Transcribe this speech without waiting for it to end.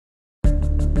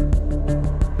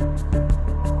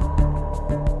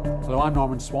I'm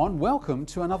Norman Swan. Welcome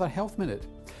to another Health Minute.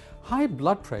 High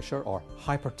blood pressure, or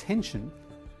hypertension,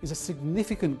 is a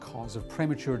significant cause of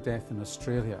premature death in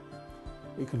Australia.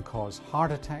 It can cause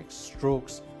heart attacks,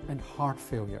 strokes, and heart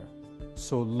failure.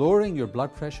 So lowering your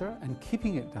blood pressure and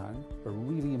keeping it down are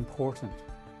really important.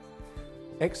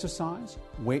 Exercise,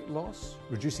 weight loss,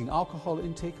 reducing alcohol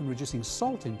intake and reducing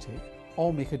salt intake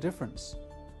all make a difference.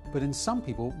 But in some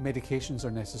people, medications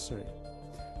are necessary.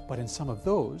 But in some of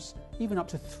those, even up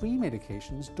to 3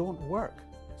 medications don't work.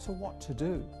 So what to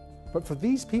do? But for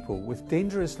these people with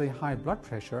dangerously high blood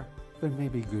pressure, there may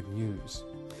be good news.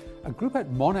 A group at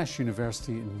Monash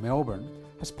University in Melbourne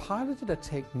has piloted a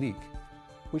technique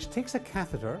which takes a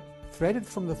catheter threaded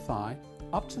from the thigh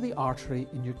up to the artery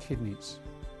in your kidneys.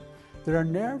 There are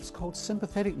nerves called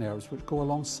sympathetic nerves which go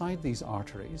alongside these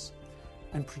arteries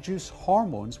and produce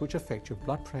hormones which affect your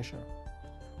blood pressure.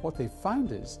 What they've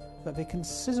found is that they can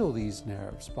sizzle these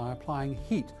nerves by applying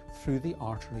heat through the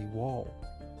artery wall.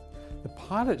 The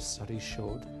pilot study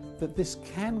showed that this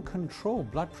can control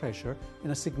blood pressure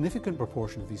in a significant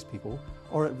proportion of these people,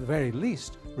 or at the very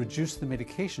least reduce the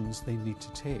medications they need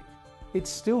to take.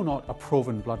 It's still not a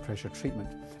proven blood pressure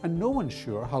treatment, and no one's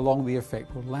sure how long the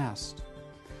effect will last.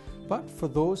 But for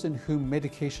those in whom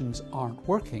medications aren't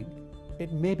working,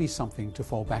 it may be something to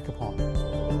fall back upon.